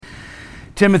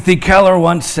Timothy Keller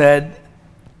once said,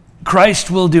 Christ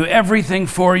will do everything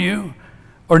for you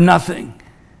or nothing.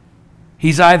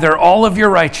 He's either all of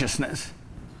your righteousness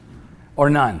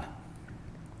or none.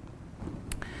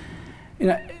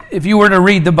 If you were to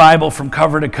read the Bible from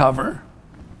cover to cover,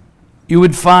 you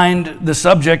would find the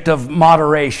subject of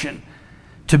moderation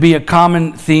to be a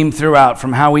common theme throughout,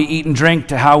 from how we eat and drink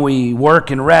to how we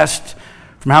work and rest,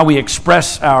 from how we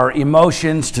express our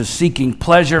emotions to seeking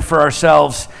pleasure for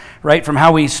ourselves, right? From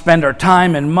how we spend our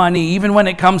time and money, even when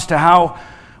it comes to how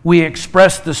we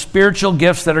express the spiritual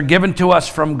gifts that are given to us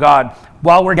from God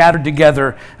while we're gathered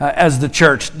together as the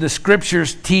church. The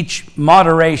scriptures teach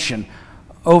moderation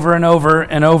over and over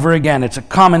and over again. It's a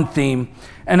common theme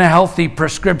and a healthy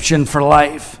prescription for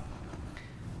life.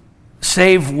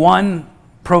 Save one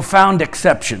profound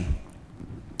exception.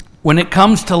 When it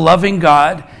comes to loving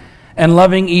God and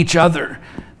loving each other,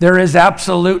 there is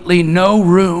absolutely no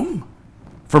room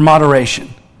for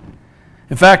moderation.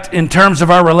 In fact, in terms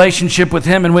of our relationship with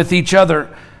Him and with each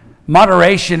other,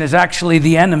 moderation is actually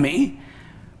the enemy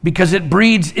because it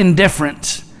breeds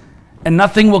indifference, and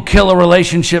nothing will kill a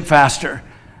relationship faster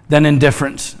than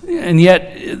indifference. And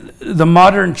yet, the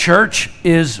modern church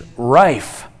is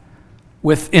rife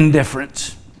with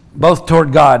indifference, both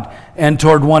toward God and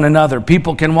toward one another.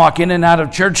 People can walk in and out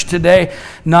of church today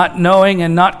not knowing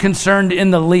and not concerned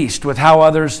in the least with how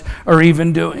others are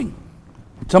even doing.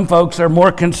 Some folks are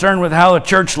more concerned with how the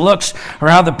church looks or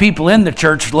how the people in the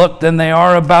church look than they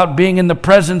are about being in the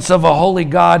presence of a holy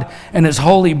God and His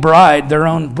holy bride, their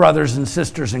own brothers and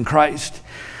sisters in Christ.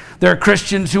 There are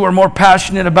Christians who are more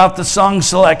passionate about the song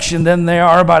selection than they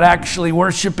are about actually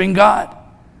worshiping God.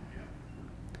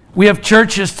 We have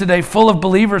churches today full of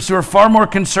believers who are far more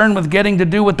concerned with getting to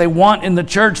do what they want in the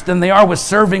church than they are with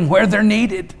serving where they're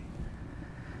needed.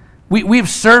 We've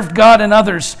served God and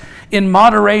others in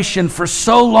moderation for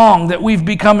so long that we've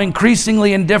become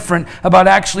increasingly indifferent about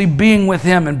actually being with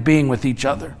Him and being with each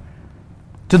other,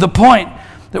 to the point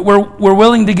that we're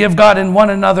willing to give God and one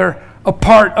another a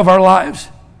part of our lives,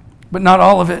 but not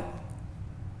all of it.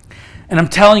 And I'm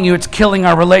telling you, it's killing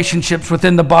our relationships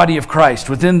within the body of Christ,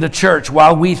 within the church,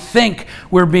 while we think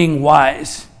we're being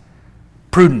wise,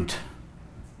 prudent,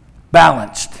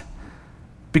 balanced,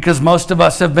 because most of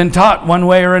us have been taught one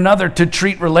way or another to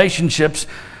treat relationships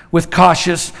with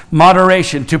cautious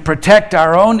moderation, to protect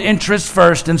our own interests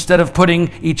first instead of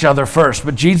putting each other first.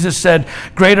 But Jesus said,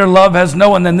 greater love has no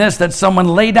one than this, that someone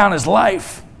lay down his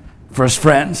life for his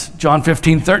friends, John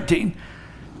 15:13.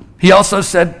 He also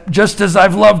said, just as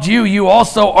I've loved you, you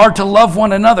also are to love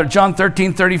one another, John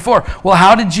 13:34. Well,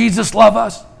 how did Jesus love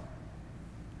us?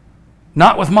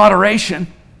 Not with moderation.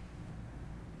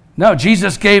 No,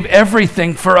 Jesus gave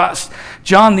everything for us.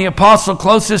 John, the apostle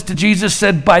closest to Jesus,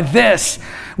 said, by this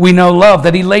we know love,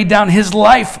 that He laid down His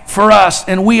life for us,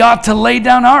 and we ought to lay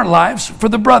down our lives for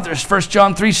the brothers, 1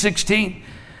 John 3:16.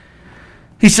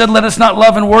 He said, let us not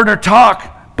love in word or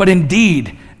talk, but in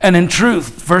deed and in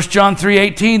truth. 1 John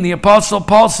 3:18, the apostle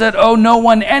Paul said, owe no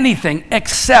one anything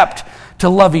except to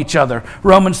love each other.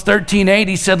 Romans 13:8,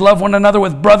 he said, love one another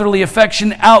with brotherly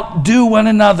affection, outdo one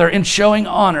another in showing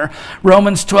honor.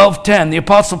 Romans 12:10, the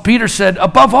apostle Peter said,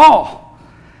 above all,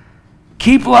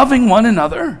 keep loving one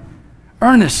another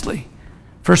earnestly.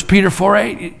 1 Peter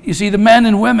 4:8, you see, the men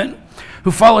and women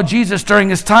who followed Jesus during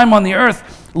His time on the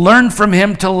earth learned from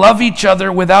Him to love each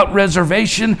other without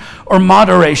reservation or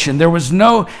moderation. There was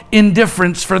no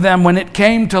indifference for them when it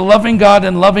came to loving God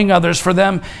and loving others. For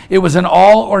them, it was an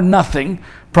all or nothing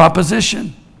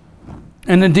proposition.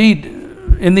 And indeed,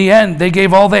 in the end, they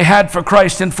gave all they had for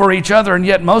Christ and for each other. And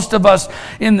yet most of us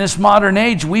in this modern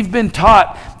age, we've been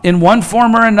taught in one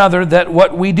form or another that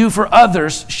what we do for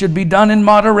others should be done in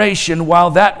moderation,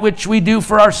 while that which we do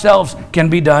for ourselves can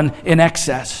be done in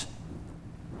excess.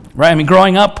 Right? I mean,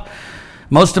 growing up,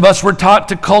 most of us were taught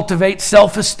to cultivate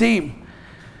self-esteem.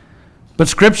 But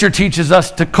Scripture teaches us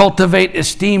to cultivate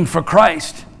esteem for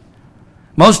Christ.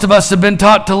 Most of us have been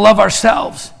taught to love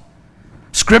ourselves.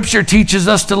 Scripture teaches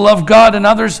us to love God and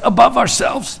others above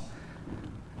ourselves.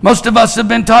 Most of us have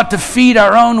been taught to feed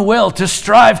our own will, to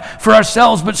strive for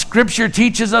ourselves, but Scripture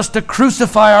teaches us to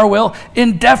crucify our will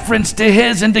in deference to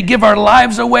His and to give our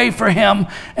lives away for Him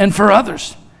and for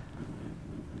others.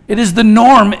 It is the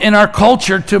norm in our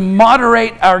culture to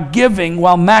moderate our giving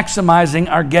while maximizing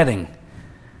our getting.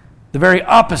 The very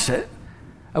opposite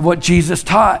of what Jesus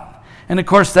taught. And of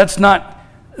course, that's not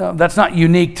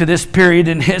unique to this period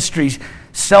in history.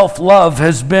 Self-love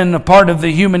has been a part of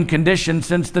the human condition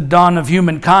since the dawn of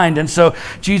humankind. And so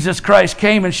Jesus Christ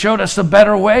came and showed us a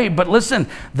better way. But listen,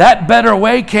 that better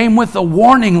way came with a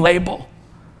warning label.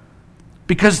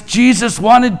 because Jesus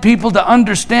wanted people to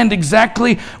understand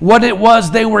exactly what it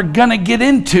was they were going to get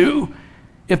into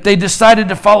if they decided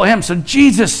to follow him. So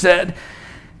Jesus said,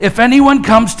 if anyone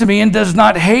comes to me and does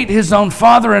not hate his own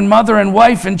father and mother and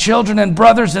wife and children and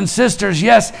brothers and sisters,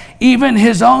 yes, even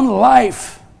his own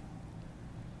life,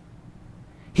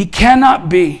 he cannot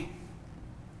be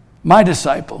my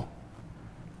disciple.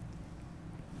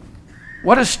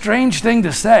 What a strange thing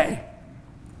to say.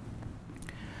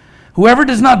 Whoever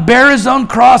does not bear his own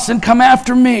cross and come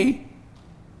after me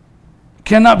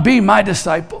cannot be my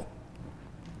disciple.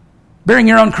 Bearing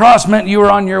your own cross meant you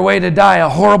were on your way to die a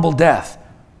horrible death.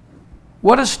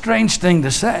 What a strange thing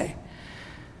to say.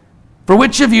 For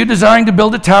which of you, desiring to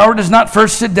build a tower, does not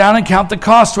first sit down and count the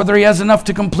cost, whether he has enough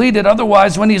to complete it?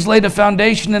 Otherwise, when he's laid a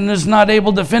foundation and is not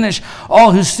able to finish,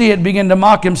 all who see it begin to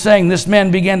mock him, saying, this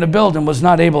man began to build and was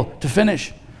not able to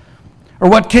finish. Or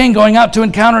what king going out to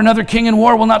encounter another king in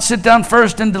war will not sit down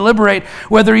first and deliberate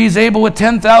whether he is able with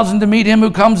 10,000 to meet him who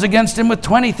comes against him with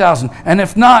 20,000? And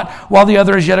if not, while the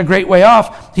other is yet a great way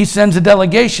off, he sends a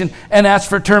delegation and asks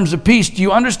for terms of peace. Do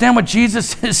you understand what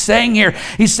Jesus is saying here?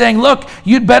 He's saying, look,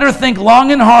 you'd better think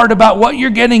long and hard about what you're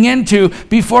getting into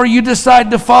before you decide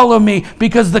to follow me,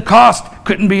 because the cost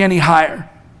couldn't be any higher.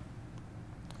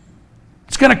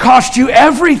 It's going to cost you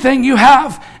everything you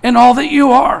have and all that you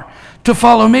are to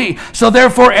follow me. So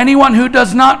therefore, anyone who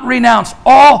does not renounce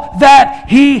all that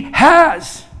he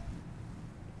has,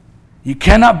 you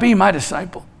cannot be my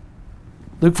disciple.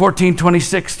 Luke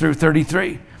 14:26 through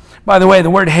 33. By the way,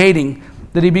 the word hating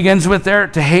that he begins with there,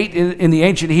 to hate in the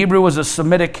ancient Hebrew, was a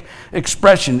Semitic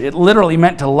expression. It literally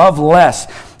meant to love less.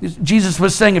 Jesus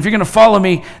was saying, if you're going to follow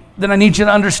me, then I need you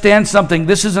to understand something.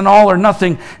 This is an all or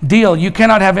nothing deal. You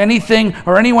cannot have anything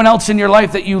or anyone else in your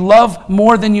life that you love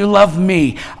more than you love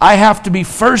me. I have to be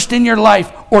first in your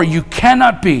life, or you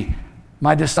cannot be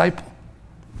my disciple.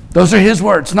 Those are his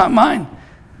words, not mine.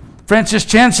 Francis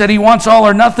Chan said he wants all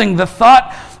or nothing. The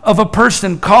thought of a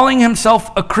person calling himself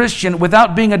a Christian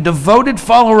without being a devoted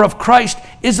follower of Christ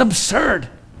is absurd.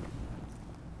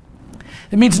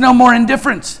 It means no more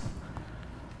indifference.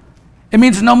 It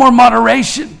means no more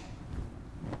moderation.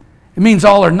 It means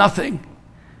all or nothing.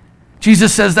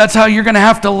 Jesus says that's how you're going to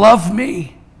have to love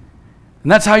me.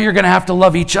 And that's how you're going to have to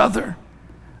love each other.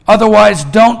 Otherwise,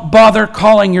 don't bother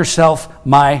calling yourself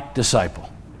my disciple.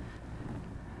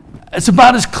 It's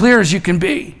about as clear as you can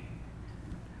be.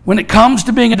 When it comes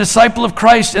to being a disciple of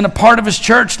Christ and a part of his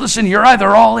church, listen, you're either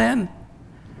all in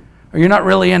or you're not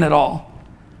really in at all.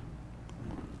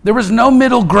 There was no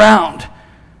middle ground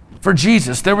for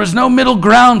Jesus. There was no middle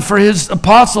ground for his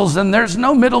apostles, and there's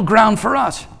no middle ground for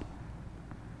us.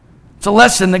 It's a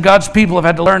lesson that God's people have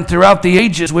had to learn throughout the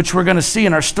ages, which we're going to see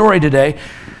in our story today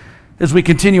as we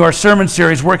continue our sermon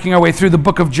series, working our way through the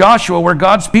book of Joshua, where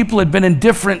God's people had been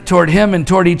indifferent toward him and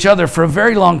toward each other for a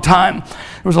very long time.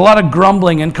 There was a lot of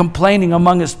grumbling and complaining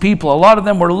among his people. A lot of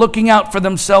them were looking out for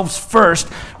themselves first,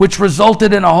 which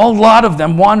resulted in a whole lot of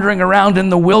them wandering around in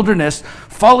the wilderness,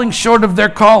 falling short of their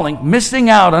calling, missing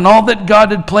out on all that God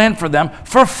had planned for them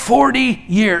for 40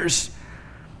 years,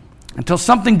 until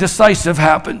something decisive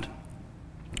happened.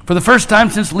 For the first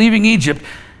time since leaving Egypt,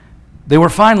 they were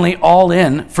finally all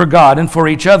in for God and for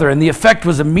each other. And the effect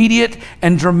was immediate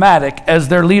and dramatic as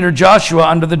their leader Joshua,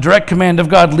 under the direct command of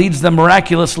God, leads them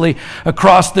miraculously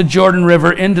across the Jordan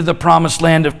River into the promised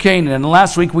land of Canaan. And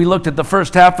last week we looked at the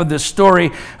first half of this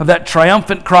story of that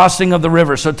triumphant crossing of the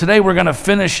river. So today we're going to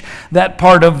finish that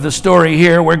part of the story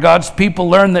here, where God's people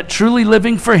learn that truly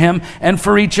living for him and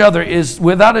for each other is,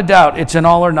 without a doubt, it's an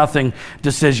all or nothing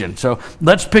decision. So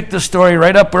let's pick the story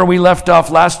right up where we left off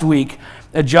last week,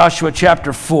 at Joshua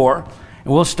chapter 4,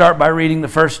 and we'll start by reading the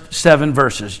first 7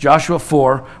 verses. Joshua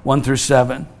 4, 1 through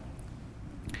 7.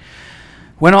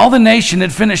 When all the nation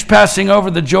had finished passing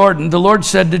over the Jordan, the Lord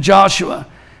said to Joshua,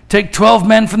 take 12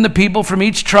 men from the people from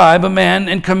each tribe, a man,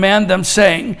 and command them,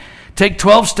 saying, take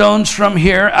 12 stones from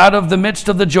here out of the midst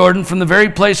of the Jordan, from the very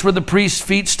place where the priest's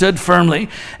feet stood firmly,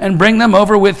 and bring them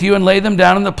over with you and lay them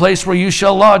down in the place where you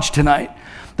shall lodge tonight.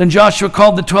 Then Joshua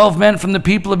called the 12 men from the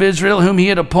people of Israel, whom he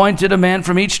had appointed, a man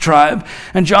from each tribe.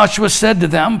 And Joshua said to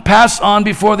them, pass on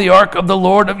before the ark of the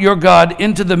Lord of your God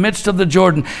into the midst of the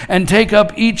Jordan, and take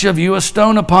up each of you a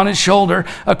stone upon his shoulder,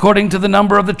 according to the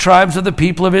number of the tribes of the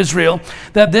people of Israel,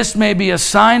 that this may be a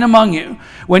sign among you.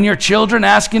 When your children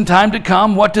ask in time to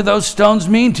come, what do those stones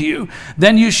mean to you?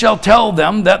 Then you shall tell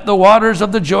them that the waters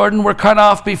of the Jordan were cut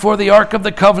off before the ark of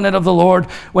the covenant of the Lord.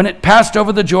 When it passed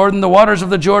over the Jordan, the waters of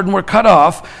the Jordan were cut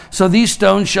off. So these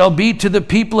stones shall be to the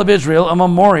people of Israel a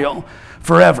memorial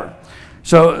forever.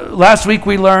 So last week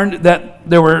we learned that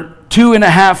there were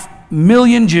 2.5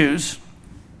 million Jews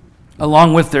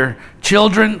along with their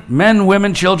children, men,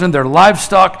 women, children, their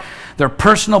livestock, their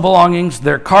personal belongings,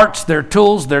 their carts, their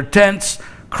tools, their tents,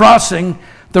 crossing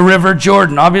the river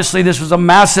Jordan. Obviously, this was a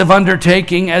massive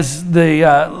undertaking as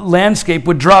the landscape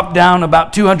would drop down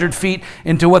about 200 feet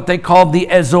into what they called the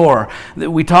Azor.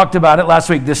 We talked about it last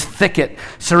week, this thicket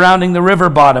surrounding the river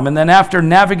bottom. And then after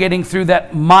navigating through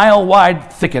that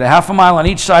mile-wide thicket, a half a mile on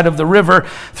each side of the river,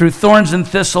 through thorns and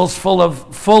thistles full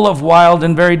of wild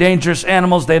and very dangerous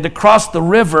animals, they had to cross the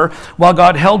river while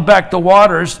God held back the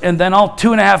waters, and then all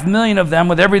 2.5 million of them,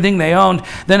 with everything they owned,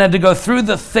 then had to go through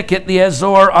the thicket, the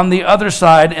Azor, on the other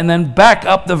side, and then back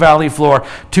up the valley floor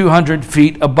 200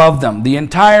 feet above them. The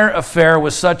entire affair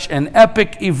was such an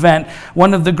epic event,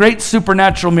 one of the great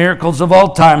supernatural miracles of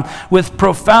all time, with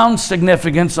profound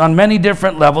significance on many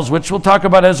different levels, which we'll talk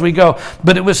about as we go.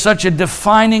 But it was such a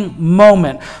defining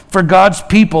moment for God's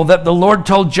people that the Lord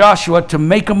told Joshua to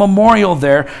make a memorial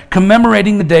there,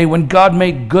 commemorating the day when God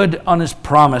made good on his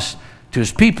promise to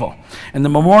his people. And the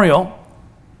memorial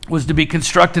was to be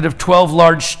constructed of 12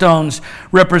 large stones,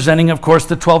 representing, of course,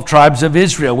 the 12 tribes of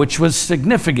Israel, which was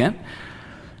significant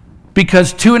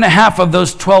because 2.5 of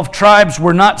those 12 tribes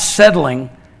were not settling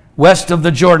west of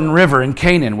the Jordan River in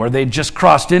Canaan, where they'd just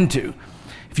crossed into.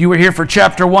 If you were here for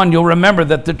chapter 1, you'll remember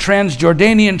that the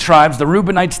Transjordanian tribes, the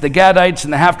Reubenites, the Gadites,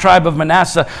 and the half-tribe of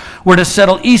Manasseh, were to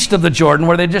settle east of the Jordan,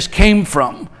 where they just came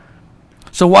from.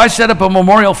 So why set up a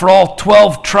memorial for all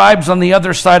 12 tribes on the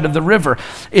other side of the river?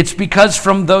 It's because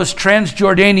from those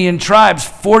Transjordanian tribes,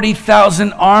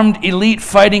 40,000 armed elite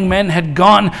fighting men had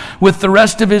gone with the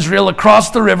rest of Israel across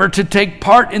the river to take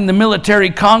part in the military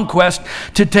conquest,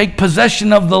 to take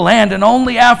possession of the land, and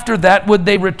only after that would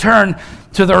they return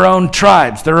to their own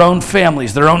tribes, their own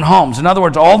families, their own homes. In other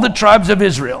words, all the tribes of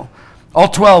Israel, all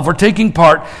 12 were taking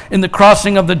part in the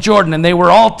crossing of the Jordan, and they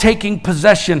were all taking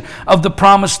possession of the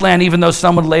promised land, even though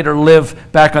some would later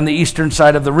live back on the eastern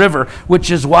side of the river,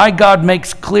 which is why God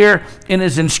makes clear in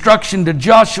his instruction to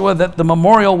Joshua that the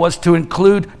memorial was to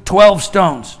include 12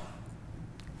 stones,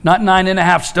 not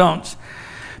 9.5 stones.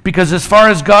 Because as far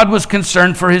as God was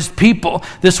concerned for his people,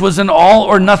 this was an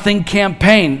all-or-nothing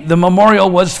campaign. The memorial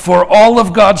was for all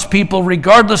of God's people,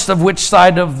 regardless of which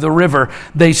side of the river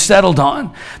they settled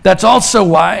on. That's also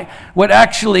why what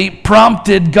actually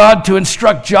prompted God to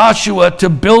instruct Joshua to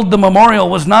build the memorial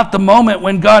was not the moment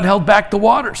when God held back the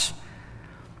waters.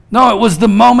 No, it was the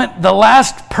moment the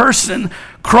last person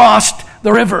crossed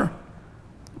the river.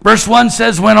 Verse 1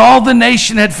 says, when all the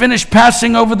nation had finished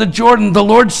passing over the Jordan, the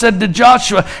Lord said to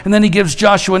Joshua, and then he gives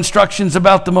Joshua instructions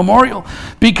about the memorial,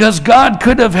 because God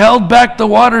could have held back the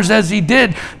waters as he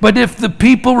did, but if the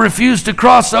people refused to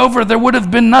cross over, there would have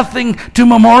been nothing to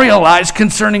memorialize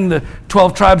concerning the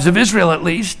 12 tribes of Israel at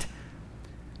least.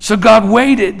 So God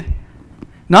waited,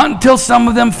 not until some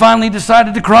of them finally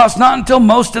decided to cross, not until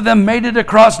most of them made it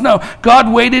across. No,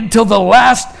 God waited till the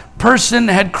last person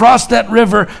had crossed that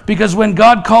river, because when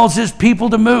God calls his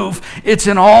people to move, it's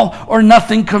an all or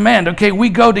nothing command. Okay, we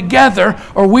go together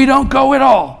or we don't go at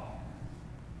all.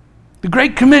 The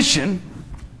Great Commission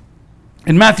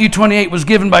in Matthew 28 was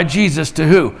given by Jesus to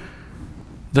who?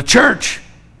 The church.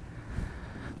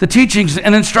 The teachings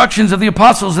and instructions of the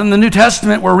apostles in the New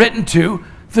Testament were written to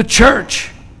the church.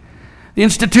 The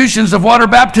institutions of water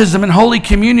baptism and Holy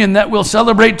Communion that we'll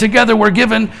celebrate together were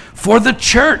given for the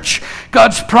church.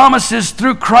 God's promises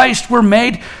through Christ were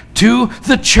made to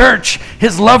the church.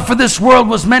 His love for this world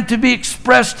was meant to be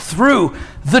expressed through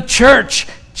the church.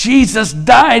 Jesus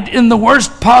died in the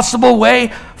worst possible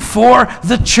way for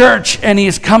the church, and he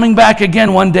is coming back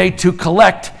again one day to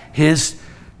collect his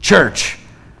church.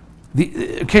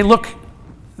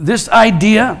 This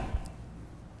idea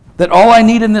that all I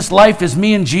need in this life is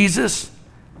me and Jesus,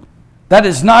 that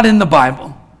is not in the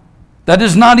Bible. That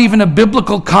is not even a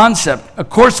biblical concept. Of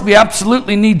course, we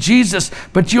absolutely need Jesus,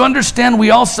 but you understand we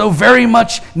also very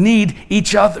much need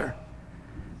each other.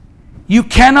 You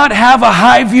cannot have a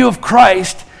high view of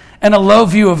Christ and a low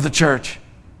view of the church.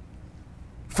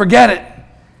 Forget it.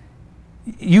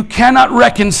 You cannot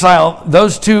reconcile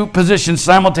those two positions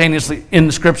simultaneously in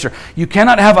the Scripture. You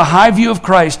cannot have a high view of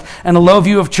Christ and a low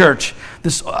view of church.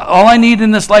 All I need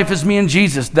in this life is me and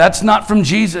Jesus. That's not from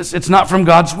Jesus. It's not from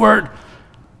God's Word.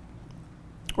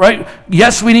 Right?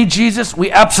 Yes, we need Jesus. We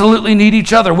absolutely need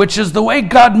each other, which is the way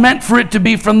God meant for it to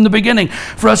be from the beginning,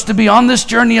 for us to be on this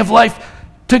journey of life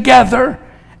together.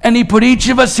 And he put each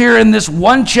of us here in this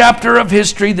one chapter of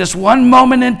history, this one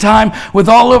moment in time, with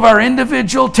all of our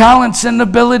individual talents and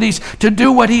abilities to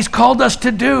do what he's called us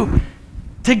to do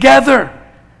together.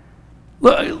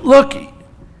 Look,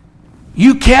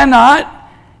 you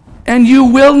cannot And you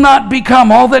will not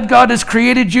become all that God has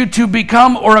created you to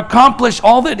become or accomplish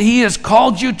all that He has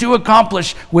called you to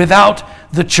accomplish without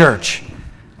the church.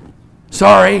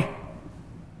 Sorry.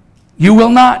 You will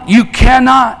not. You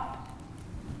cannot.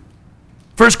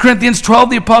 1 Corinthians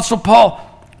 12, the Apostle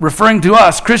Paul, referring to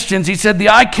us, Christians, he said, the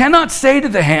eye cannot say to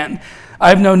the hand, I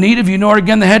have no need of you, nor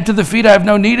again the head to the feet, I have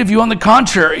no need of you. On the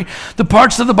contrary, the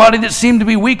parts of the body that seem to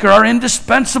be weaker are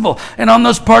indispensable. And on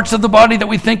those parts of the body that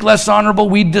we think less honorable,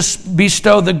 we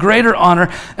bestow the greater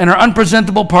honor, and our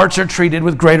unpresentable parts are treated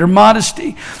with greater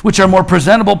modesty, which our more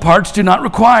presentable parts do not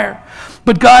require.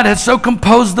 But God has so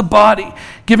composed the body,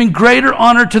 giving greater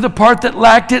honor to the part that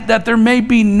lacked it, that there may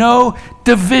be no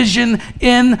division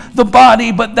in the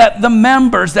body, but that the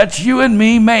members, that's you and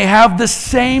me, may have the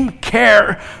same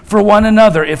care for one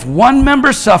another. If one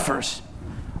member suffers,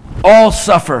 all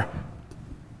suffer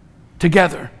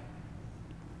together.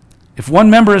 If one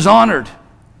member is honored,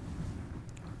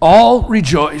 all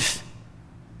rejoice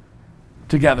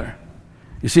together.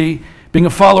 You see, being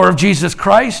a follower of Jesus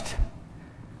Christ,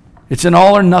 it's an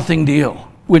all or nothing deal,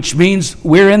 which means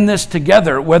we're in this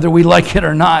together, whether we like it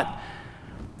or not.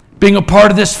 Being a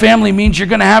part of this family means you're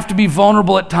going to have to be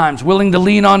vulnerable at times, willing to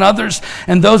lean on others,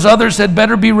 and those others had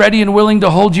better be ready and willing to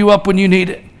hold you up when you need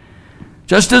it.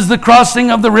 Just as the crossing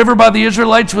of the river by the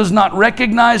Israelites was not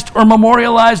recognized or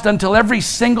memorialized until every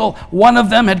single one of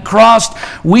them had crossed,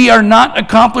 we are not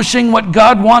accomplishing what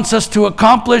God wants us to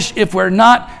accomplish if we're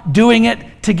not doing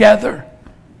it together.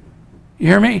 You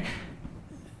hear me?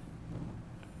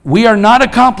 We are not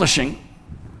accomplishing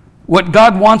what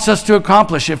God wants us to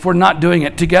accomplish if we're not doing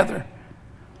it together.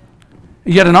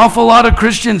 Yet an awful lot of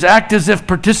Christians act as if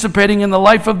participating in the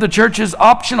life of the church is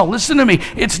optional. Listen to me,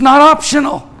 it's not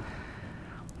optional.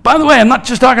 By the way, I'm not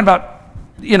just talking about,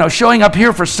 showing up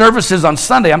here for services on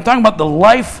Sunday. I'm talking about the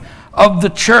life of the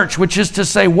church, which is to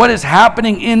say what is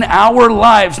happening in our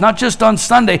lives, not just on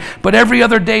Sunday, but every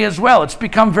other day as well. It's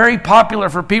become very popular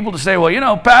for people to say,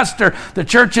 well, Pastor, the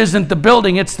church isn't the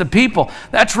building, it's the people.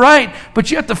 That's right,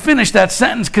 but you have to finish that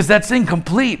sentence because that's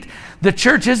incomplete. The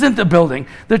church isn't the building.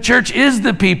 The church is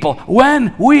the people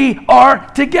when we are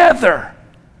together.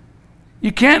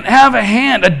 You can't have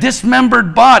a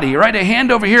dismembered body, right? A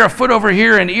hand over here, a foot over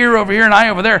here, an ear over here, an eye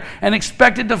over there, and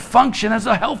expect it to function as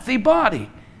a healthy body.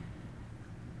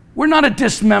 We're not a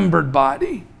dismembered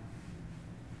body.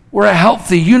 We're a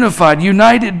healthy, unified,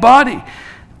 united body.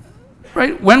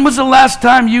 Right? When was the last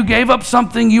time you gave up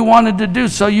something you wanted to do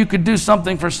so you could do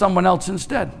something for someone else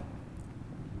instead?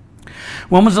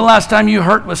 When was the last time you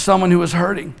hurt with someone who was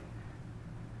hurting?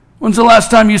 When's the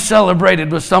last time you celebrated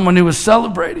with someone who was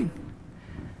celebrating?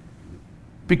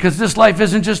 Because this life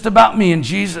isn't just about me and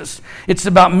Jesus. It's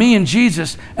about me and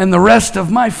Jesus and the rest of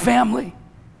my family.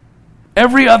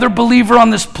 Every other believer on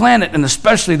this planet, and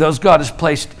especially those God has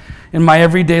placed in my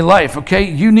everyday life,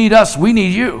 okay? You need us, we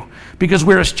need you, because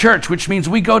we're His church, which means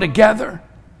we go together,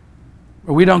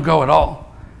 or we don't go at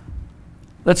all.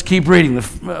 Let's keep reading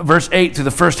verse 8 to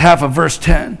the first half of verse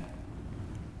 10.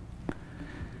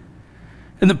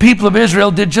 And the people of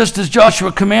Israel did just as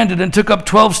Joshua commanded and took up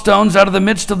 12 stones out of the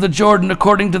midst of the Jordan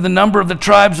according to the number of the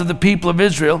tribes of the people of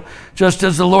Israel, just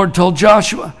as the Lord told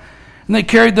Joshua. And they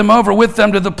carried them over with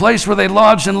them to the place where they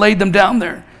lodged and laid them down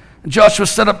there. And Joshua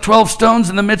set up 12 stones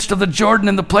in the midst of the Jordan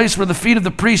in the place where the feet of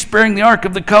the priests bearing the ark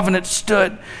of the covenant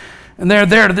stood. And they're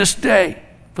there to this day.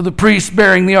 For the priests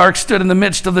bearing the ark stood in the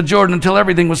midst of the Jordan until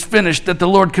everything was finished, that the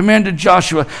Lord commanded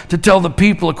Joshua to tell the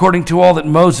people according to all that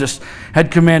Moses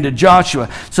had commanded Joshua.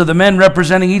 So the men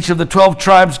representing each of the 12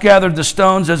 tribes gathered the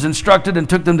stones as instructed and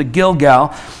took them to Gilgal,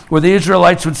 where the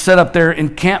Israelites would set up their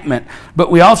encampment.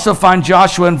 But we also find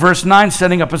Joshua in verse 9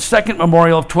 setting up a second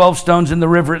memorial of 12 stones in the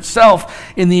river itself,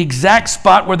 in the exact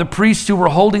spot where the priests who were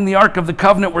holding the ark of the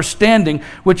covenant were standing,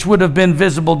 which would have been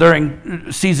visible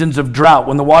during seasons of drought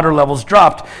when the water levels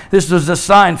dropped. This was a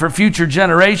sign for future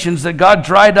generations that God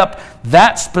dried up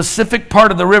that specific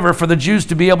part of the river for the Jews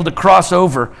to be able to cross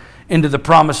over into the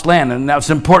promised land. And that's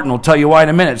important. We'll tell you why in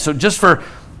a minute. So just for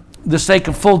the sake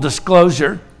of full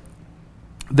disclosure,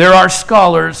 there are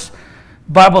scholars,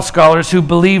 Bible scholars, who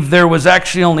believe there was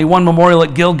actually only one memorial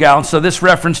at Gilgal. So this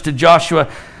reference to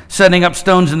Joshua setting up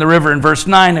stones in the river in verse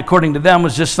 9, according to them,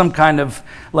 was just some kind of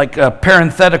like a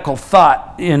parenthetical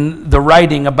thought in the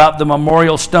writing about the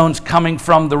memorial stones coming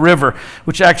from the river,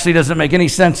 which actually doesn't make any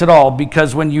sense at all,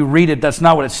 because when you read it, that's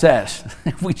not what it says.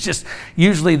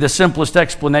 Usually the simplest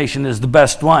explanation is the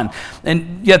best one.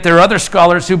 And yet there are other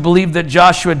scholars who believe that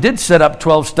Joshua did set up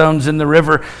 12 stones in the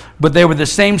river, but they were the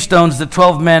same stones the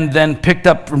 12 men then picked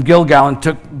up from Gilgal and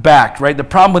took back, right? The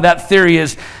problem with that theory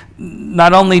is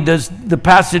Not only does the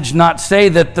passage not say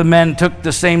that the men took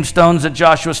the same stones that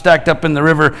Joshua stacked up in the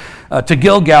river to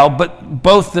Gilgal, but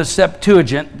both the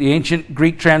Septuagint, the ancient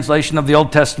Greek translation of the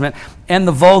Old Testament, and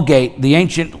the Vulgate, the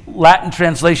ancient Latin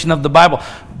translation of the Bible,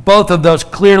 both of those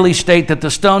clearly state that the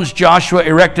stones Joshua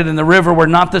erected in the river were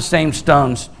not the same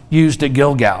stones used at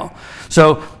Gilgal.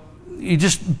 So you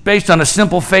just, based on a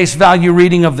simple face value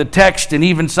reading of the text and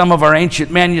even some of our ancient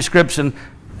manuscripts, and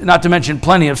not to mention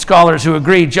plenty of scholars who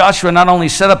agree, Joshua not only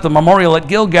set up the memorial at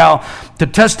Gilgal to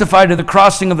testify to the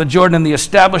crossing of the Jordan and the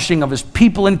establishing of his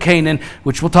people in Canaan,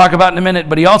 which we'll talk about in a minute,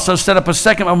 but he also set up a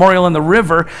second memorial in the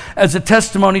river as a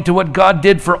testimony to what God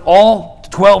did for all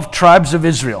 12 tribes of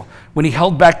Israel when he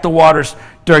held back the waters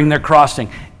during their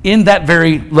crossing in that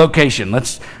very location.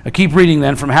 Let's keep reading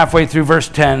then from halfway through verse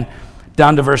 10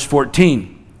 down to verse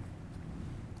 14.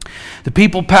 The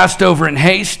people passed over in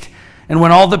haste, and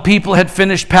when all the people had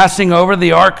finished passing over,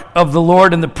 the ark of the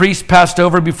Lord and the priests passed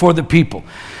over before the people.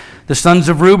 The sons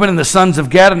of Reuben and the sons of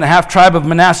Gad and the half-tribe of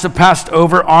Manasseh passed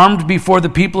over, armed before the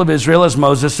people of Israel, as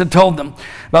Moses had told them.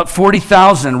 About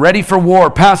 40,000, ready for war,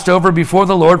 passed over before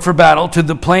the Lord for battle to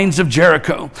the plains of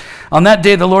Jericho. On that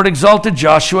day the Lord exalted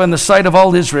Joshua in the sight of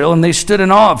all Israel, and they stood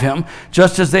in awe of him,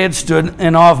 just as they had stood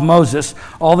in awe of Moses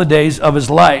all the days of his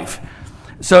life.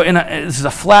 So this is a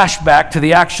flashback to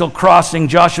the actual crossing.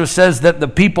 Joshua says that the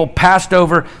people passed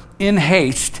over in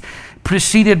haste,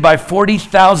 preceded by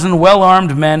 40,000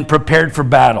 well-armed men prepared for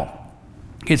battle.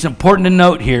 It's important to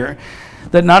note here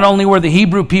that not only were the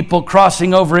Hebrew people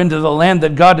crossing over into the land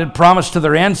that God had promised to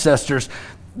their ancestors,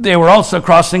 they were also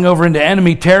crossing over into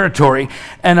enemy territory.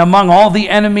 And among all the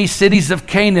enemy cities of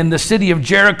Canaan, the city of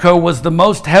Jericho was the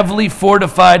most heavily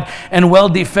fortified and well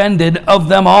defended of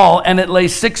them all. And it lay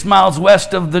 6 miles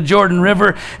west of the Jordan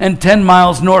River and 10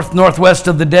 miles northwest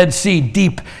of the Dead Sea,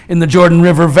 deep in the Jordan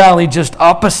River Valley, just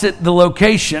opposite the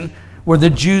location where the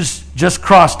Jews just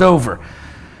crossed over.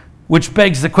 Which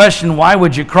begs the question, why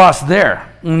would you cross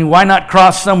there? I mean, why not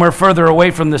cross somewhere further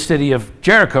away from the city of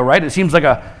Jericho, right? It seems like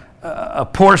a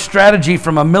poor strategy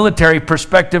from a military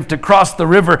perspective to cross the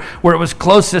river where it was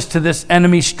closest to this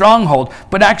enemy stronghold.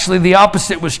 But actually the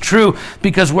opposite was true,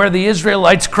 because where the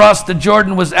Israelites crossed the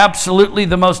Jordan was absolutely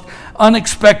the most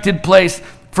unexpected place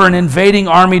for an invading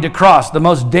army to cross, the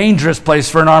most dangerous place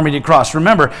for an army to cross.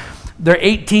 Remember, they're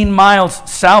 18 miles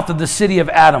south of the city of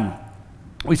Adam.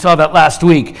 We saw that last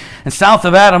week. And south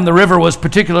of Adam, the river was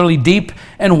particularly deep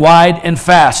and wide and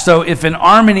fast. So if an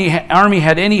army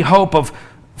had any hope of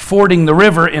fording the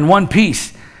river in one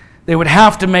piece, they would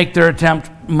have to make their attempt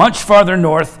much farther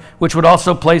north, which would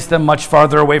also place them much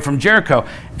farther away from Jericho.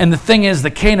 And the thing is,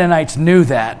 the Canaanites knew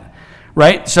that,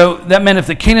 right? So that meant if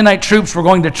the Canaanite troops were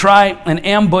going to try and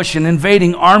ambush an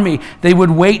invading army, they would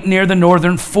wait near the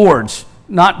northern fords,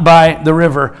 not by the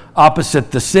river opposite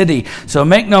the city. So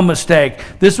make no mistake,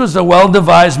 this was a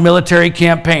well-devised military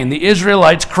campaign. The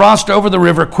Israelites crossed over the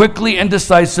river quickly and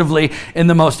decisively in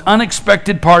the most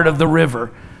unexpected part of the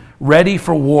river, ready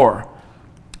for war.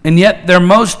 And yet their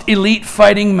most elite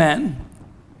fighting men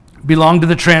belonged to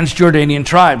the Transjordanian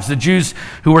tribes, the Jews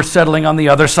who were settling on the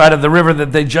other side of the river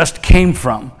that they just came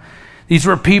from. These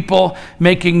were people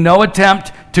making no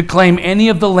attempt to claim any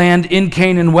of the land in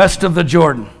Canaan west of the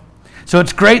Jordan. So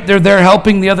it's great they're there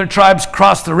helping the other tribes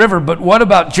cross the river, but what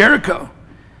about Jericho?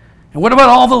 And what about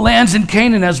all the lands in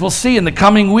Canaan, as we'll see in the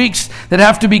coming weeks, that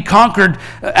have to be conquered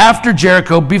after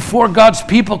Jericho before God's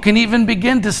people can even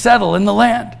begin to settle in the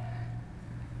land?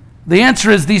 The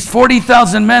answer is these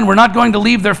 40,000 men were not going to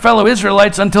leave their fellow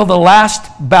Israelites until the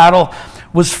last battle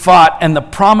was fought and the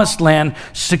promised land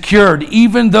secured,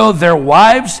 even though their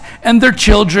wives and their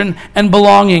children and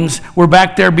belongings were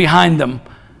back there behind them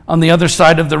on the other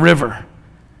side of the river.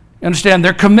 You understand,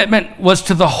 their commitment was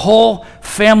to the whole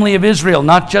family of Israel,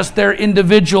 not just their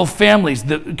individual families.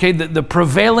 The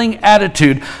prevailing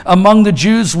attitude among the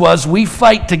Jews was, we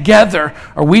fight together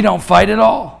or we don't fight at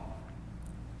all.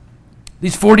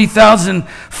 These 40,000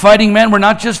 fighting men were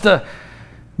not just a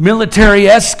military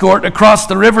escort across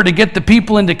the river to get the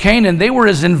people into Canaan. They were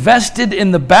as invested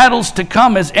in the battles to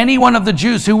come as any one of the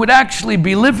Jews who would actually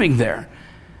be living there.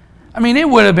 I mean, it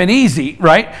would have been easy,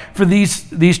 right, for these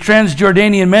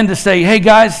Transjordanian men to say, hey,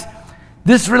 guys,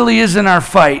 this really isn't our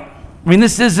fight. I mean,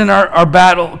 this isn't our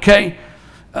battle, okay?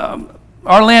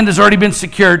 Our land has already been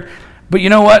secured, but you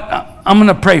know what? I'm going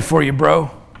to pray for you,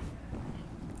 bro.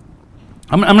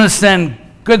 I'm going to send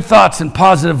good thoughts and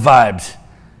positive vibes.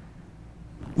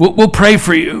 We'll pray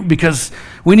for you because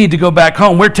we need to go back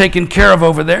home. We're taken care of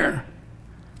over there.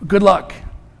 Good luck.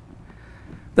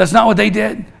 That's not what they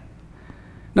did.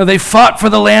 No, they fought for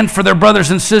the land for their brothers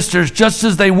and sisters just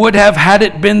as they would have had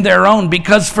it been their own,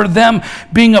 because for them,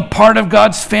 being a part of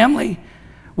God's family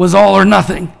was all or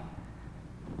nothing.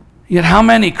 Yet how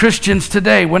many Christians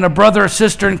today, when a brother or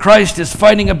sister in Christ is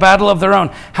fighting a battle of their own,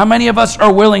 how many of us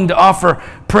are willing to offer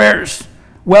prayers,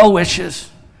 well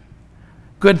wishes,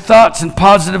 good thoughts, and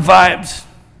positive vibes,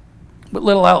 but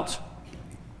little else?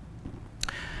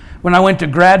 When I went to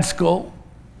grad school,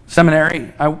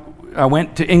 seminary, I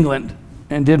went to England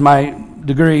and did my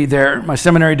degree there, my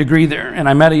seminary degree there. And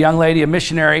I met a young lady, a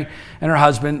missionary, and her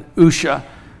husband, Usha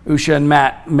and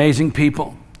Matt, amazing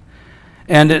people.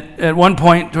 And at one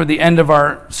point, toward the end of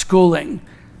our schooling,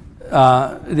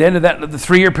 at the end of the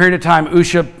 3-year period of time,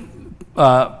 Usha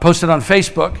posted on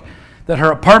Facebook that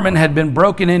her apartment had been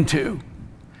broken into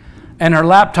and her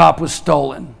laptop was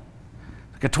stolen,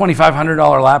 like a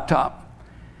 $2,500 laptop.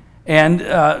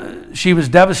 And she was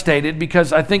devastated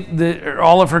because I think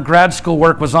all of her grad school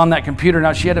work was on that computer.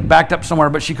 Now, she had it backed up somewhere,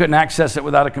 but she couldn't access it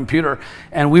without a computer.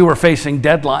 And we were facing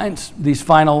deadlines, these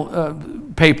final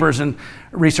papers and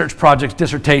research projects,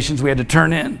 dissertations we had to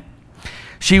turn in.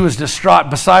 She was distraught,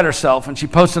 beside herself, and she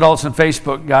posted all this on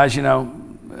Facebook. Guys,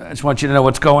 I just want you to know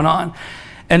what's going on.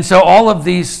 And so all of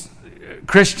these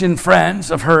Christian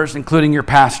friends of hers, including your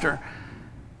pastor,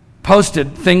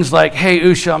 posted things like, "Hey,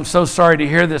 Usha, I'm so sorry to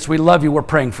hear this. We love you. We're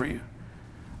praying for you."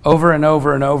 Over and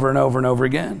over and over and over and over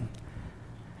again.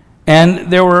 And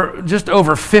there were just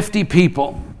over 50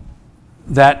 people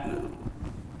that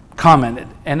commented.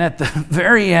 And at the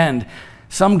very end,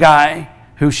 some guy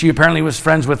who she apparently was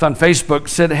friends with on Facebook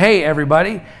said, "Hey,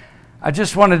 everybody, I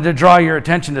just wanted to draw your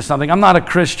attention to something. I'm not a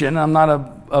Christian. I'm not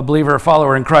a believer or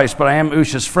follower in Christ, but I am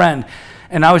Usha's friend.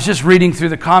 And I was just reading through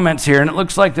the comments here, and it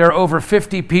looks like there are over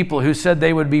 50 people who said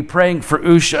they would be praying for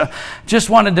Usha. Just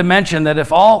wanted to mention that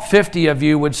if all 50 of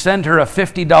you would send her a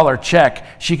 $50 check,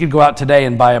 she could go out today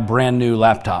and buy a brand new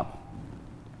laptop."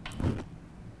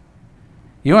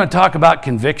 You want to talk about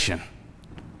conviction?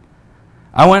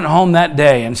 I went home that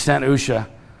day and sent Usha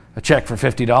a check for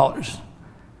 $50.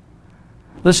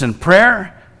 Listen,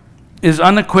 prayer is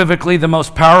unequivocally the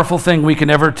most powerful thing we can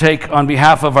ever take on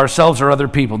behalf of ourselves or other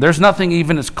people. There's nothing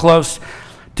even as close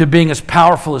to being as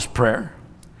powerful as prayer.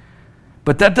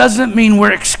 But that doesn't mean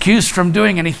we're excused from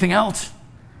doing anything else.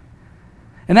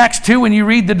 In Acts 2, when you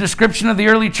read the description of the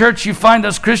early church, you find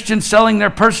us Christians selling their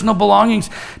personal belongings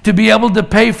to be able to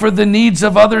pay for the needs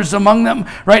of others among them,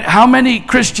 right? How many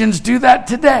Christians do that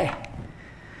today?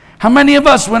 How many of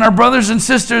us, when our brothers and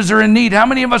sisters are in need, how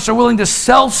many of us are willing to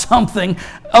sell something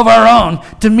of our own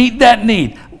to meet that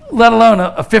need, let alone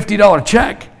a $50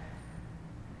 check?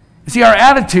 You see, our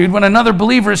attitude when another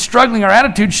believer is struggling, our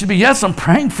attitude should be, yes, I'm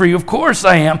praying for you, of course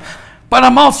I am, but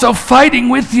I'm also fighting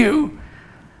with you.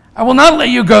 I will not let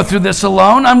you go through this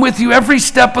alone. I'm with you every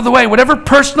step of the way. Whatever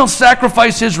personal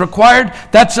sacrifice is required,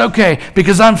 that's okay,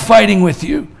 because I'm fighting with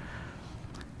you.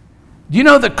 Do you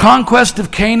know the conquest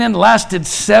of Canaan lasted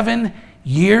 7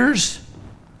 years?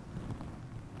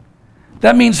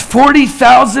 That means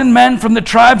 40,000 men from the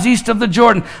tribes east of the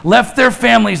Jordan left their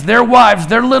families, their wives,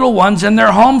 their little ones, and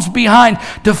their homes behind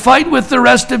to fight with the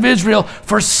rest of Israel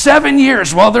for 7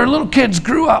 years while their little kids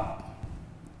grew up.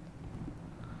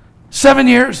 7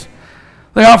 years.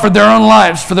 They offered their own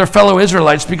lives for their fellow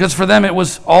Israelites because for them it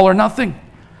was all or nothing.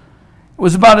 It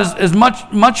was about as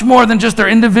much more than just their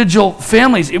individual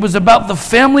families. It was about the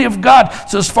family of God.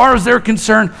 So as far as they're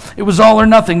concerned, it was all or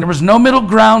nothing. There was no middle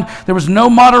ground. There was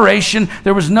no moderation.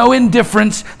 There was no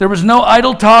indifference. There was no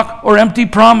idle talk or empty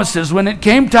promises. When it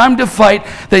came time to fight,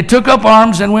 they took up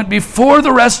arms and went before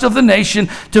the rest of the nation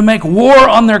to make war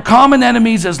on their common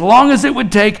enemies as long as it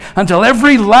would take until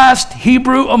every last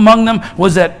Hebrew among them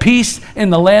was at peace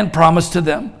in the land promised to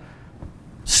them,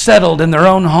 settled in their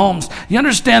own homes. You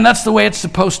understand that's the way it's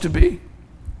supposed to be.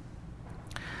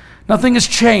 Nothing has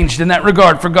changed in that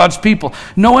regard for God's people.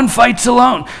 No one fights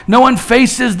alone. No one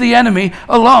faces the enemy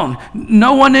alone.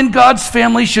 No one in God's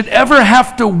family should ever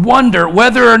have to wonder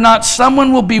whether or not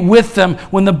someone will be with them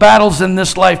when the battles in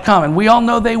this life come. And we all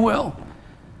know they will.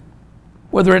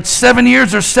 Whether it's 7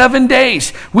 years or 7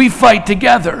 days, we fight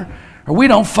together or we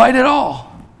don't fight at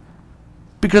all.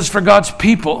 Because for God's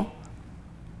people,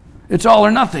 it's all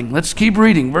or nothing. Let's keep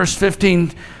reading, verse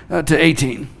 15 to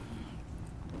 18.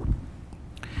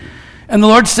 And the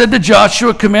Lord said to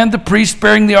Joshua, "Command the priests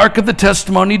bearing the ark of the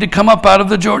testimony to come up out of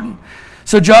the Jordan."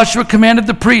 So Joshua commanded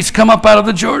the priests, "Come up out of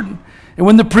the Jordan." And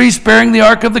when the priests bearing the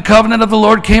ark of the covenant of the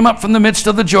Lord came up from the midst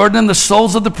of the Jordan, and the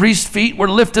soles of the priests' feet were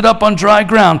lifted up on dry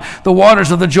ground, the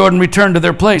waters of the Jordan returned to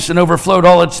their place and overflowed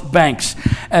all its banks.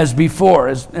 as before.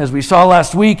 As we saw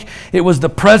last week, it was the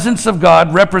presence of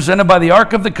God represented by the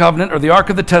Ark of the Covenant, or the Ark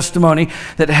of the Testimony,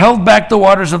 that held back the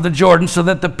waters of the Jordan so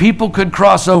that the people could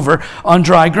cross over on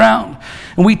dry ground.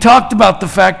 And we talked about the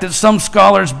fact that some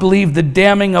scholars believe the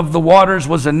damming of the waters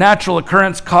was a natural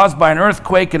occurrence caused by an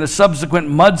earthquake and a subsequent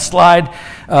mudslide,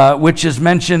 which is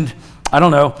mentioned,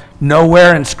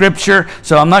 nowhere in Scripture.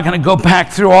 So I'm not going to go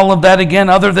back through all of that again,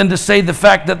 other than to say the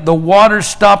fact that the waters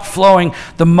stopped flowing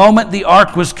the moment the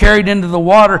ark was carried into the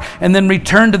water, and then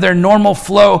returned to their normal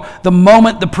flow the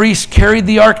moment the priest carried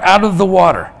the ark out of the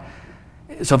water.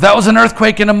 So if that was an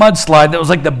earthquake and a mudslide, that was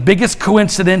like the biggest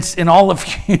coincidence in all of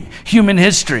human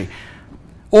history.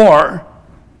 Or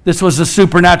this was a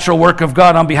supernatural work of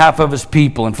God on behalf of his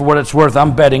people. And for what it's worth,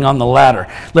 I'm betting on the latter.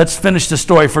 Let's finish the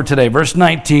story for today. Verse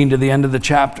 19 to the end of the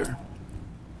chapter.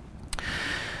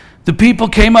 The people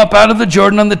came up out of the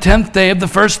Jordan on the 10th day of the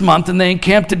first month, and they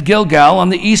encamped at Gilgal on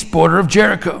the east border of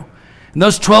Jericho. And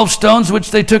those 12 stones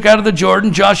which they took out of the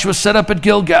Jordan, Joshua set up at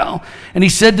Gilgal. And he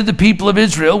said to the people of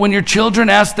Israel, when your children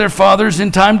ask their fathers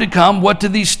in time to come, what do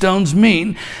these stones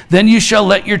mean? Then you shall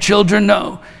let your children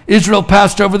know. Israel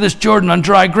passed over this Jordan on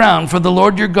dry ground, for the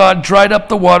Lord your God dried up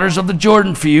the waters of the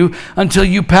Jordan for you until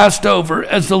you passed over,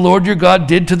 as the Lord your God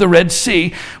did to the Red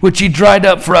Sea, which he dried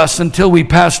up for us until we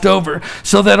passed over,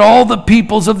 so that all the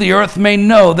peoples of the earth may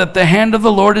know that the hand of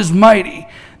the Lord is mighty,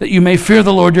 that you may fear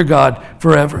the Lord your God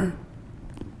forever.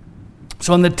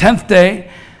 So on the 10th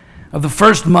day of the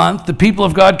first month, the people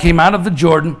of God came out of the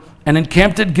Jordan and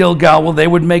encamped at Gilgal, where they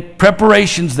would make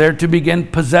preparations there to begin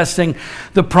possessing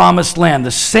the promised land.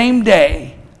 The same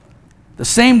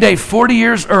day, 40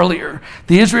 years earlier,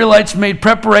 the Israelites made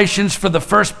preparations for the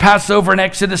first Passover in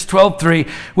Exodus 12:3,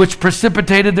 which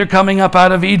precipitated their coming up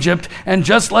out of Egypt. And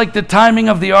just like the timing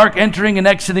of the ark entering and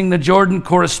exiting the Jordan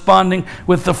corresponding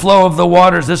with the flow of the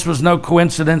waters, this was no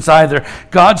coincidence either.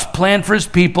 God's plan for his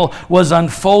people was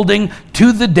unfolding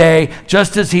to the day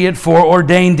just as he had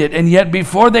foreordained it. And yet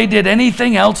before they did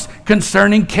anything else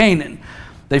concerning Canaan,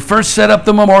 they first set up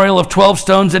the memorial of 12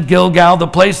 stones at Gilgal, the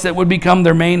place that would become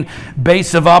their main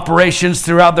base of operations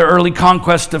throughout their early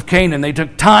conquest of Canaan. They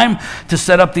took time to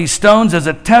set up these stones as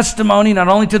a testimony not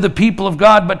only to the people of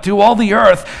God, but to all the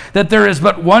earth, that there is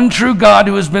but one true God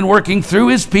who has been working through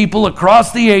his people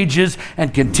across the ages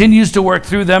and continues to work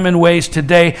through them in ways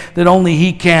today that only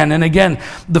he can. And again,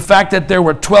 the fact that there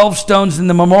were 12 stones in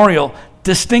the memorial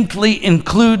distinctly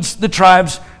includes the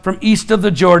tribes from east of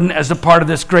the Jordan as a part of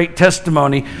this great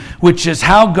testimony, which is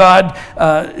how God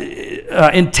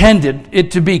intended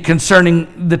it to be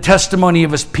concerning the testimony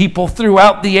of his people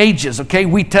throughout the ages. Okay,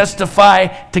 we testify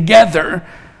together,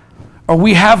 or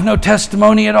we have no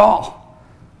testimony at all.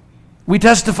 We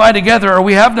testify together, or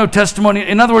we have no testimony.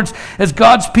 In other words, as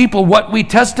God's people, what we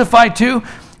testify to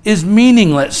is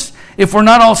meaningless if we're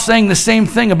not all saying the same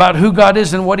thing about who God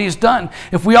is and what he's done.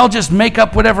 If we all just make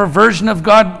up whatever version of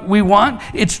God we want,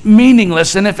 it's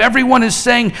meaningless. And if everyone is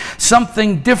saying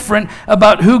something different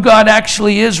about who God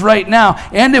actually is right now,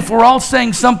 and if we're all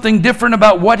saying something different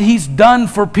about what he's done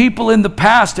for people in the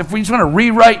past, if we just want to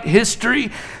rewrite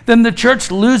history, then the church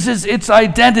loses its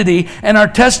identity and our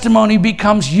testimony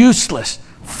becomes useless,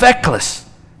 feckless,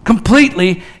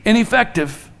 completely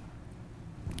ineffective.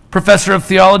 Professor of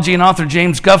theology and author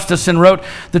James Gustafson wrote,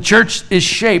 "The church is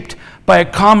shaped by a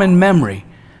common memory."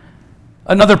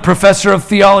 Another professor of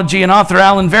theology and author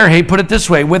Alan Verhey put it this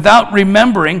way: "Without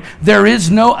remembering, there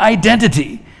is no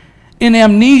identity. In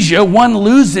amnesia, one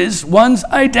loses one's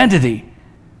identity.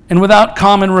 And without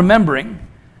common remembering,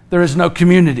 there is no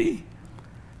community."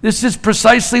 This is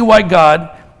precisely why God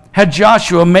had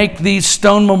Joshua make these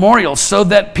stone memorials, so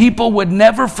that people would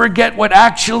never forget what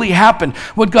actually happened,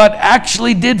 what God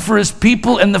actually did for his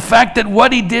people, and the fact that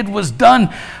what he did was done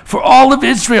for all of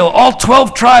Israel, all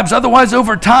 12 tribes. Otherwise,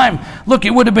 over time, look,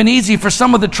 it would have been easy for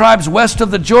some of the tribes west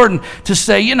of the Jordan to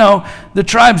say, the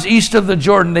tribes east of the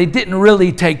Jordan, they didn't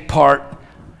really take part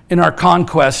in our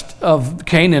conquest of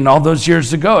Canaan all those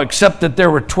years ago, except that there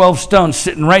were 12 stones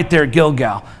sitting right there at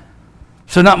Gilgal.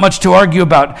 So not much to argue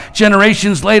about.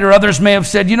 Generations later, others may have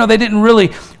said, they didn't really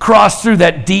cross through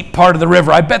that deep part of the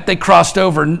river. I bet they crossed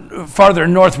over farther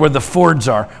north where the fords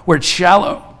are, where it's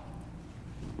shallow.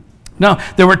 No,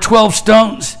 there were 12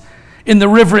 stones in the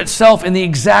river itself in the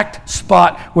exact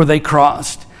spot where they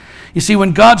crossed. You see,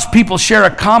 when God's people share a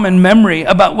common memory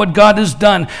about what God has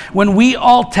done, when we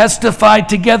all testify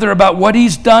together about what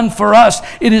he's done for us,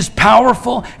 it is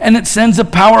powerful, and it sends a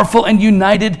powerful and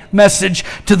united message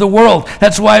to the world.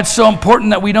 That's why it's so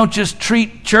important that we don't just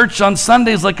treat church on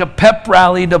Sundays like a pep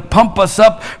rally to pump us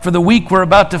up for the week we're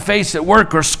about to face at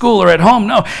work or school or at home.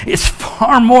 No, it's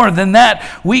far more than that.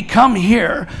 We come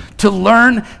here to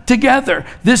learn together.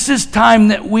 This is time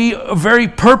that we very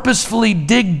purposefully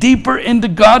dig deeper into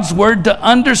God's Word to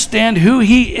understand who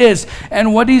He is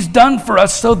and what He's done for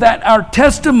us, so that our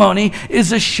testimony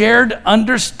is a shared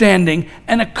understanding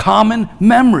and a common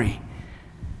memory.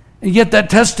 And yet that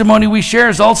testimony we share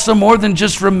is also more than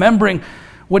just remembering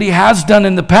what He has done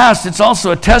in the past. It's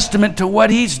also a testament to what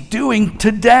He's doing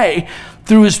today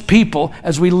through His people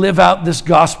as we live out this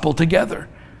gospel together.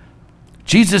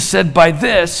 Jesus said, "By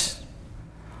this,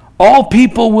 all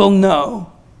people will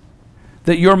know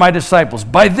that you're my disciples.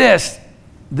 By this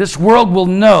world will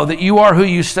know that you are who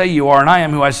you say you are, and I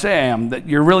am who I say I am, that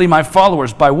you're really my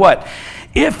followers." By what?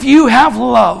 If you have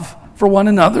love for one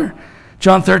another.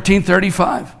 John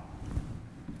 13:35.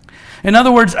 In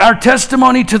other words, our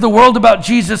testimony to the world about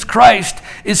Jesus Christ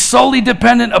is solely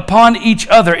dependent upon each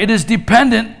other. It is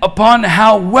dependent upon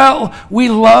how well we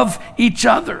love each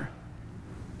other.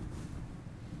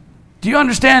 Do you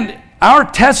understand? Our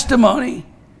testimony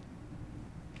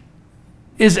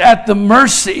is at the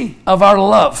mercy of our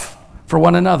love for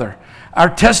one another. Our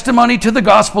testimony to the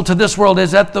gospel to this world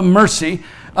is at the mercy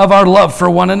of our love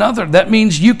for one another. That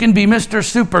means you can be Mr.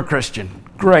 Super Christian.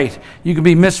 Great. You can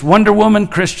be Miss Wonder Woman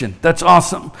Christian. That's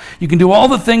awesome. You can do all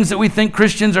the things that we think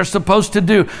Christians are supposed to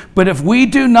do. But if we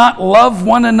do not love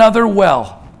one another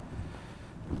well,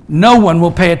 no one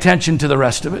will pay attention to the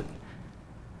rest of it.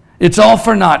 It's all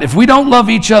for naught. If we don't love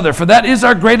each other, for that is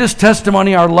our greatest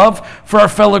testimony, our love for our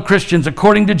fellow Christians,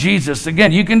 according to Jesus.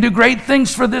 Again, you can do great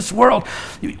things for this world.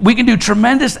 We can do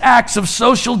tremendous acts of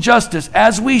social justice,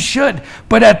 as we should.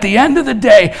 But at the end of the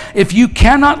day, if you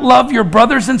cannot love your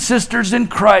brothers and sisters in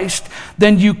Christ,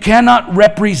 then you cannot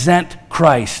represent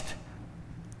Christ.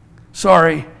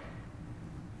 Sorry.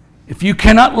 If you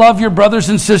cannot love your brothers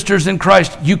and sisters in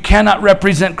Christ, you cannot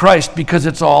represent Christ, because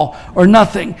it's all or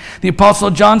nothing. The Apostle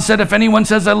John said, if anyone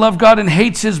says, I love God, and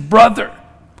hates his brother,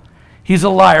 he's a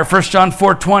liar. 1 John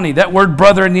 4:20. That word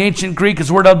brother in the ancient Greek is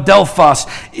the word adelphos.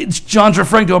 John's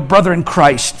referring to a brother in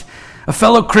Christ, a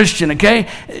fellow Christian, okay?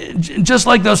 Just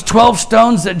like those 12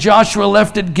 stones that Joshua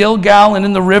left at Gilgal and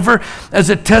in the river as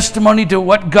a testimony to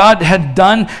what God had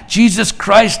done, Jesus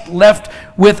Christ left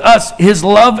with us his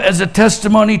love as a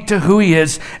testimony to who he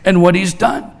is and what he's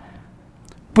done.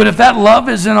 But if that love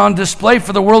isn't on display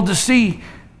for the world to see,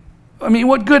 I mean,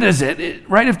 what good is it,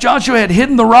 right? If Joshua had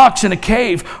hidden the rocks in a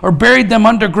cave or buried them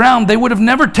underground, they would have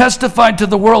never testified to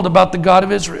the world about the God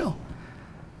of Israel.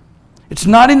 It's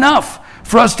not enough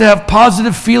for us to have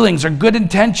positive feelings or good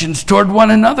intentions toward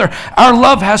one another. Our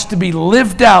love has to be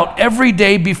lived out every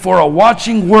day before a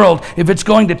watching world if it's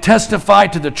going to testify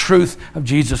to the truth of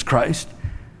Jesus Christ.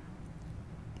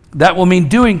 That will mean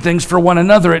doing things for one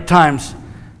another at times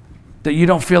that you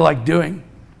don't feel like doing.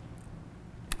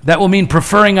 That will mean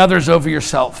preferring others over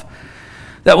yourself.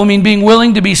 That will mean being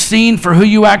willing to be seen for who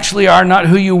you actually are, not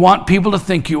who you want people to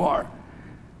think you are.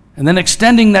 And then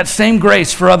extending that same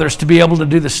grace for others to be able to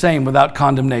do the same without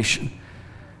condemnation.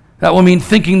 That will mean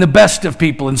thinking the best of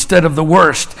people instead of the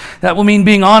worst. That will mean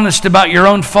being honest about your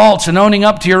own faults and owning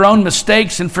up to your own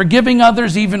mistakes and forgiving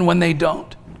others even when they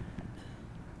don't.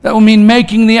 That will mean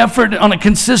making the effort on a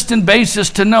consistent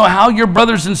basis to know how your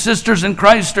brothers and sisters in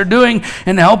Christ are doing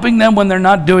and helping them when they're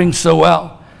not doing so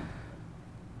well.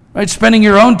 Right? Spending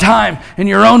your own time and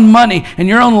your own money and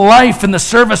your own life in the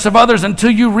service of others until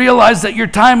you realize that your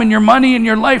time and your money and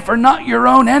your life are not your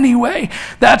own anyway.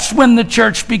 That's when the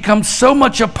church becomes so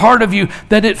much a part of you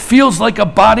that it feels like a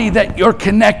body that you're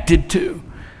connected to.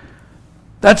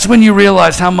 That's when you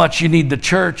realize how much you need the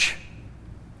church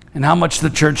and how much the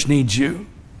church needs you.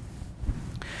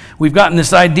 We've gotten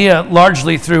this idea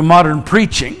largely through modern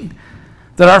preaching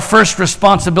that our first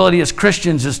responsibility as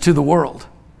Christians is to the world.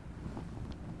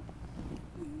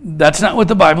 That's not what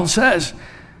the Bible says.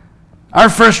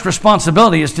 Our first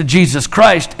responsibility is to Jesus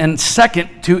Christ, and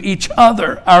second to each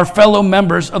other, our fellow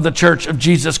members of the Church of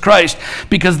Jesus Christ,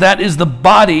 because that is the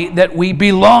body that we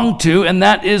belong to, and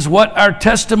that is what our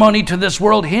testimony to this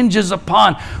world hinges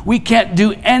upon. We can't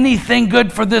do anything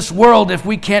good for this world if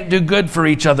we can't do good for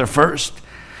each other first.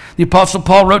 The Apostle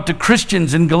Paul wrote to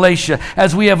Christians in Galatia,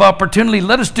 as we have opportunity,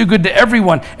 let us do good to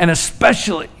everyone, and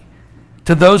especially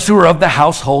to those who are of the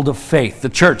household of faith, the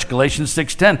church, Galatians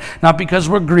 6:10. Not because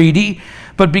we're greedy,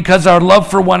 but because our love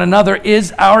for one another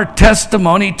is our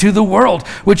testimony to the world,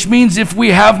 which means if we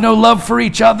have no love for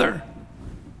each other,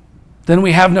 then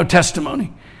we have no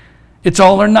testimony. It's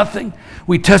all or nothing.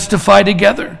 We testify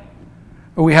together,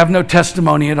 or we have no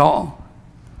testimony at all.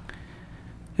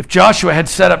 If Joshua had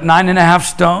set up 9.5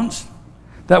 stones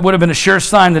That would have been a sure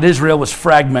sign that Israel was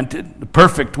fragmented. The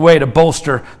perfect way to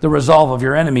bolster the resolve of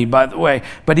your enemy, by the way.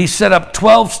 But he set up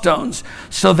 12 stones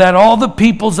so that all the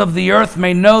peoples of the earth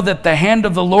may know that the hand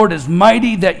of the Lord is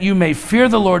mighty, that you may fear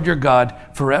the Lord your God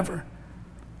forever.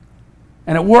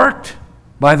 And it worked,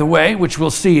 by the way, which we'll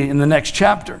see in the next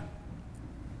chapter.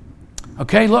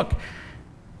 Okay, look.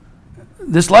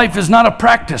 This life is not a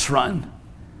practice run.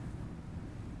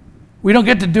 We don't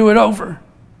get to do it over.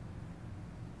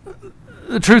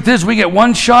 The truth is, we get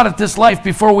one shot at this life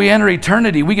before we enter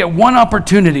eternity. We get one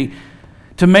opportunity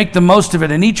to make the most of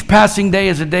it, and each passing day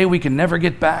is a day we can never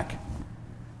get back.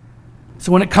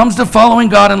 So when it comes to following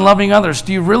God and loving others,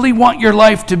 do you really want your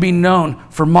life to be known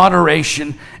for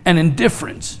moderation and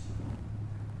indifference?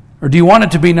 Or do you want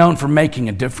it to be known for making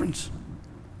a difference?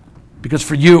 Because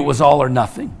for you, it was all or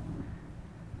nothing.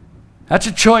 That's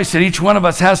a choice that each one of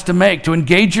us has to make, to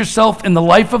engage yourself in the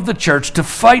life of the church, to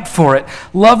fight for it,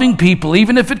 loving people,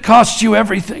 even if it costs you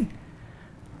everything.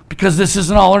 Because this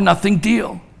is an all or nothing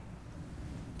deal.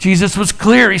 Jesus was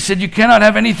clear. He said, you cannot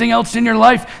have anything else in your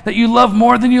life that you love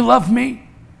more than you love me.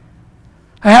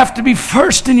 I have to be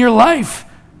first in your life,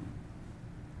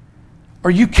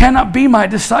 or you cannot be my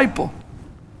disciple.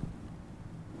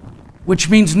 Which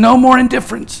means no more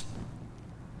indifference,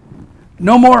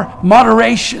 no more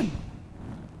moderation,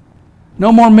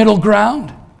 no more middle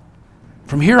ground.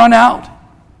 From here on out,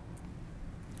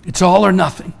 it's all or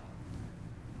nothing.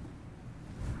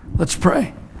 Let's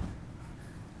pray.